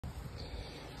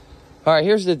All right,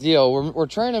 here's the deal. We're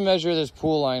trying to measure this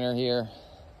pool liner here,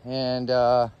 and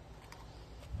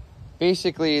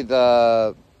basically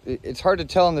it's hard to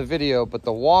tell in the video, but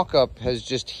the walk up has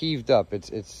just heaved up.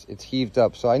 It's heaved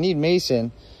up. So I need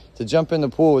Mason to jump in the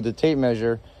pool with the tape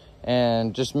measure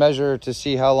and just measure to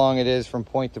see how long it is from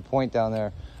point to point down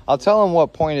there. I'll tell him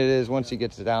what point it is once he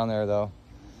gets down there, though.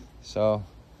 So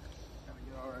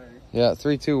yeah,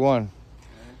 3, 2, 1.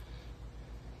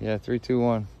 Yeah, 3, 2,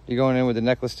 1. You going in with the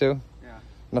necklace too? Yeah.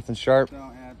 Nothing sharp?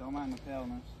 Don't mind the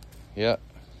paleness. Yeah.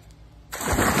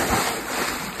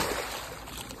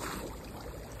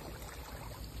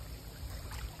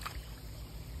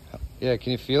 Yeah,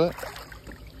 can you feel it?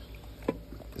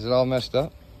 Is it all messed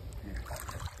up? Yeah.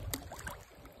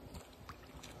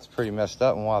 It's pretty messed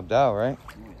up and wobbed out, right?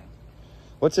 Oh, yeah.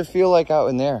 What's it feel like out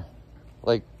in there?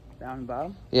 Like down and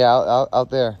bottom? Yeah, out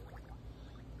there.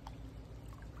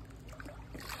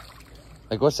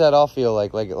 Like, what's that all feel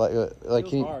like? Like Feels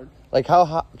can you, hard. like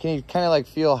how can you kind of like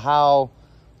feel how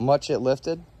much it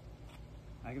lifted?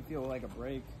 I can feel like a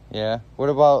break. Yeah. What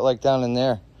about like down in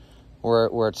there,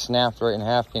 where it snapped right in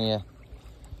half? Can you?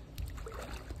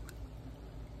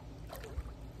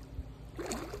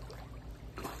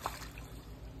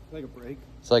 Like a break.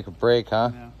 It's like a break,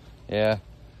 huh? Yeah. Yeah.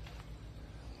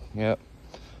 Yep.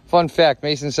 Fun fact: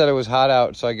 Mason said it was hot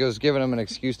out, so I was giving him an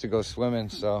excuse to go swimming.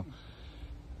 So.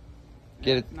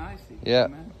 Get it? Nice. Yeah,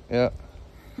 yeah.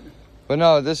 But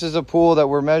no, this is a pool that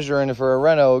we're measuring for a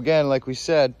reno again, like we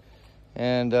said,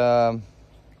 and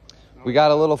we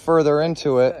got a little further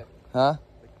into it, huh?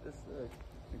 Like this,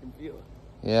 I can feel it.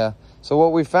 Yeah. So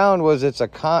what we found was it's a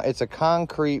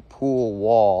concrete pool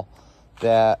wall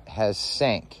that has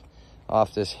sank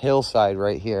off this hillside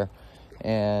right here,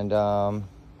 and the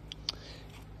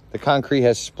concrete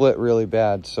has split really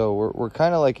bad. So we're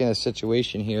kind of like in a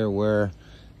situation here where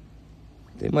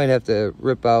they might have to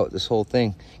rip out this whole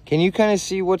thing. Can you kind of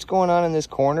see what's going on in this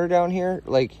corner down here?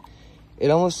 Like,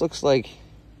 it almost looks like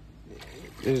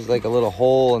there's like a little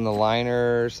hole in the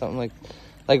liner or something,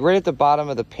 like right at the bottom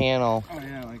of the panel. Oh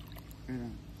yeah, like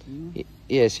yeah.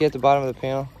 Yeah, see at the bottom of the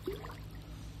panel?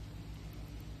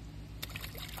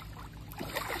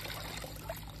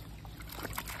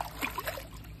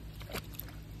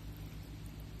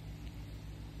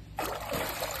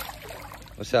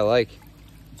 What's that like?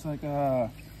 It's like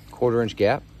a 1/4 inch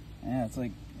gap? yeah. It's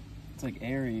like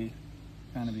airy,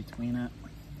 kind of between it.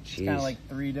 It's Jeez. kind of like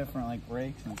 3 different like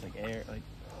breaks, and it's like air like.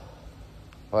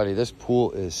 Buddy, this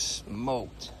pool is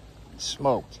smoked.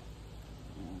 Smoked.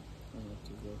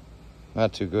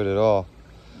 Not too good at all.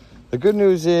 The good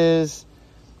news is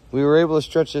we were able to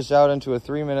stretch this out into a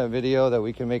 3-minute video that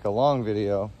we can make a long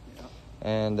video.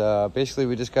 And basically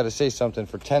we just got to say something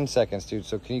for 10 seconds, dude.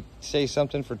 So can you say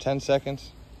something for 10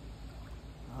 seconds?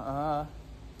 I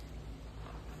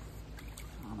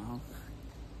don't know.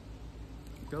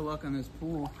 Good luck on this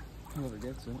pool. Whoever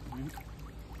gets it. Right?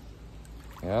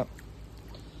 Yeah. I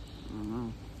don't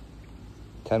know.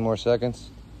 10 more seconds.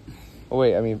 Oh,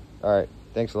 wait, I mean, all right.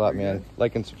 Thanks a lot, You're man. good.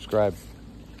 Like and subscribe.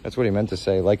 That's what he meant to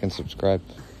say. Like and subscribe.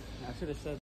 I should have said